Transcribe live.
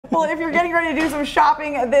Well, if you're getting ready to do some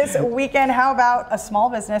shopping this weekend, how about a small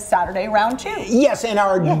business Saturday round 2? Yes, and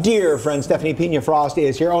our dear friend Stephanie Pena Frost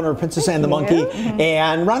is here, owner of Princess and the Monkey,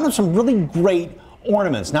 and round up some really great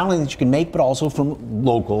ornaments, not only that you can make, but also from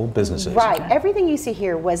local businesses. Right. Everything you see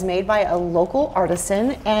here was made by a local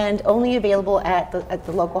artisan and only available at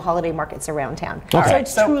the local holiday markets around town. Okay. So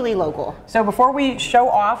it's truly local. So before we show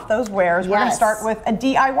off those wares, we're going to start with a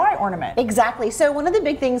DIY ornament. Exactly. So one of the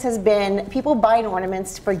big things has been people buying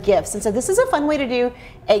ornaments for gifts. And so this is a fun way to do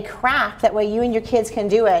a craft. That way you and your kids can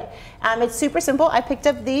do it. It's super simple. I picked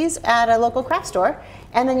up these at a local craft store.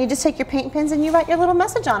 And then you just take your paint pens and you write your little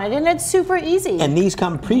message on it, and it's super easy. And these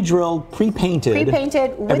come pre-drilled, pre-painted.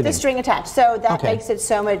 Pre-painted with the string attached, so that makes it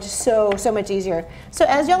so much easier. So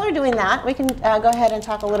as y'all are doing that, we can go ahead and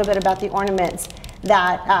talk a little bit about the ornaments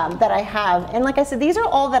that that I have. And like I said, these are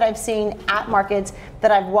all that I've seen at markets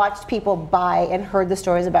that I've watched people buy and heard the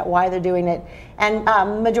stories about why they're doing it. And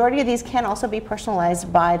majority of these can also be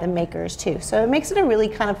personalized by the makers too. So it makes it a really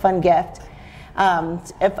kind of fun gift.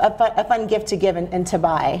 A fun gift to give and to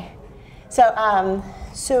buy.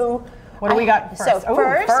 So, what do we got first? So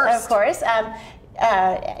first, of course,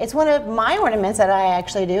 it's one of my ornaments that I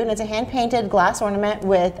actually do, and it's a hand-painted glass ornament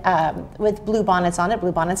with blue bonnets on it.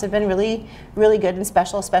 Blue bonnets have been really good and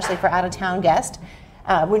special, especially for out-of-town guests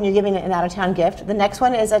when you're giving an out-of-town gift. The next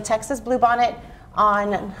one is a Texas blue bonnet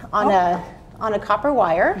on a copper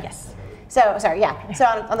wire. Yes. So, sorry, yeah. So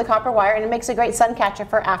on the copper wire, and it makes a great sun catcher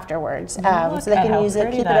for afterwards. So they can use it,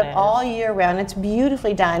 keep it up all year round. It's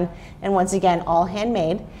beautifully done, and once again, all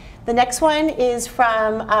handmade. The next one is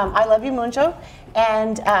from I Love You Mucho,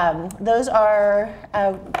 and those are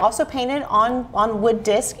also painted on wood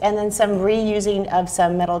disc, and then some reusing of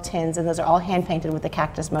some metal tins, and those are all hand painted with the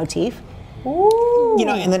cactus motif. Ooh. You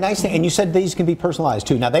know, and the nice thing, and you said these can be personalized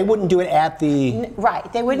too. Now, they wouldn't do it at the...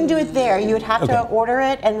 Right, they wouldn't do it there. You would have to order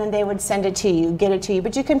it, and then they would send it to you, get it to you.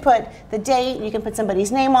 But you can put the date, you can put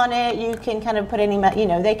somebody's name on it, you can kind of put any, you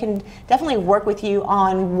know, they can definitely work with you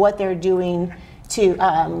on what they're doing to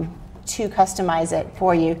customize it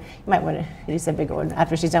for you. You might want to use a bigger one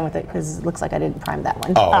after she's done with it, because it looks like I didn't prime that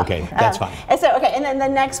one. Oh, okay, that's fine. And so, and then the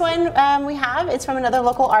next one we have, it's from another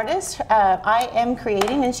local artist, I Am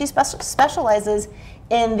Creating, and she specializes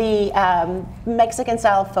in the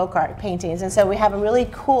Mexican-style folk art paintings. And so we have a really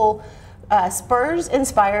cool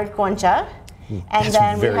Spurs-inspired concha, and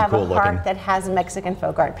then we have a heart that has a Mexican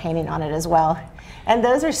folk art painting on it as well. And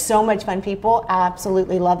those are so much fun. People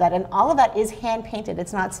absolutely love that. And all of that is hand painted.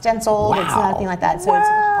 It's not stenciled. It's nothing like that. So it's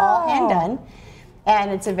all hand done.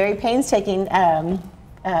 And it's a very painstaking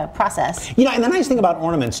process. You know, and the nice thing about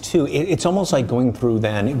ornaments too, it's almost like going through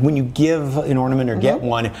then, when you give an ornament or get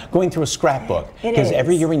one, going through a scrapbook. Because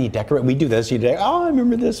every year when you decorate, we do this, oh, I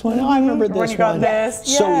remember this one, oh, I remember this one. You got this.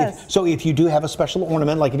 So if you do have a special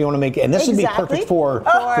ornament, like if you want to make it, and this would be perfect for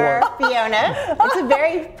Fiona. It's a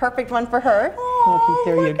very perfect one for her. Oh,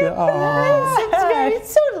 there you go.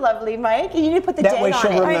 It's so lovely, Mike. You need to put the date on it. That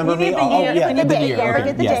way she'll remember me.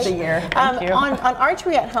 The year. On our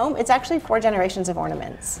tree at home, it's actually 4 generations of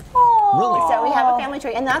ornaments. Really? So we have a family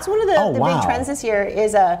tree, and that's one of the big trends this year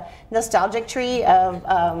is a nostalgic tree of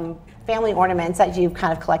family ornaments that you've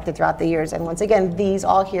kind of collected throughout the years. And once again, these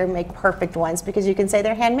all here make perfect ones because you can say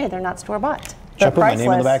they're handmade, they're not store-bought. Should I put my name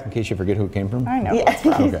on the back in case you forget who it came from? I know. Yeah.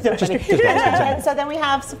 So then we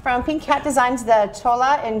have from Pink Cat Designs the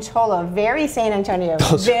Chola and Chola, very San Antonio,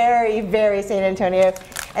 very San Antonio.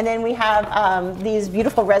 And then we have these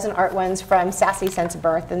beautiful resin art ones from Sassy Since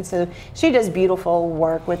Birth, and so she does beautiful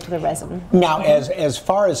work with the resin. Now, as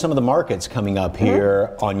far as some of the markets coming up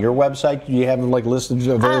here on your website, do you have like lists of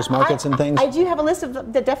various markets and things? I do have a list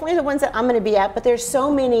of definitely the ones that I'm going to be at, but there's so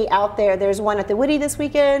many out there. There's one at the Woody this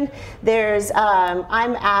weekend. There's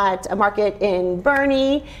I'm at a market in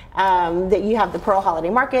Bernie. That you have the Pearl Holiday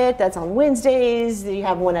Market that's on Wednesdays. You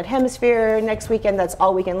have one at Hemisphere next weekend that's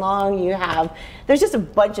all weekend long. There's just a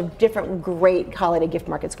bunch of different great holiday gift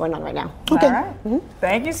markets going on right now. Okay. All right.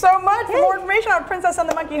 Thank you so much. For more information on Princess and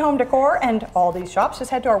the Monkey Home Decor and all these shops,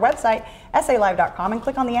 just head to our website, salive.com, and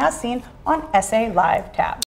click on the As Seen on SA Live tab.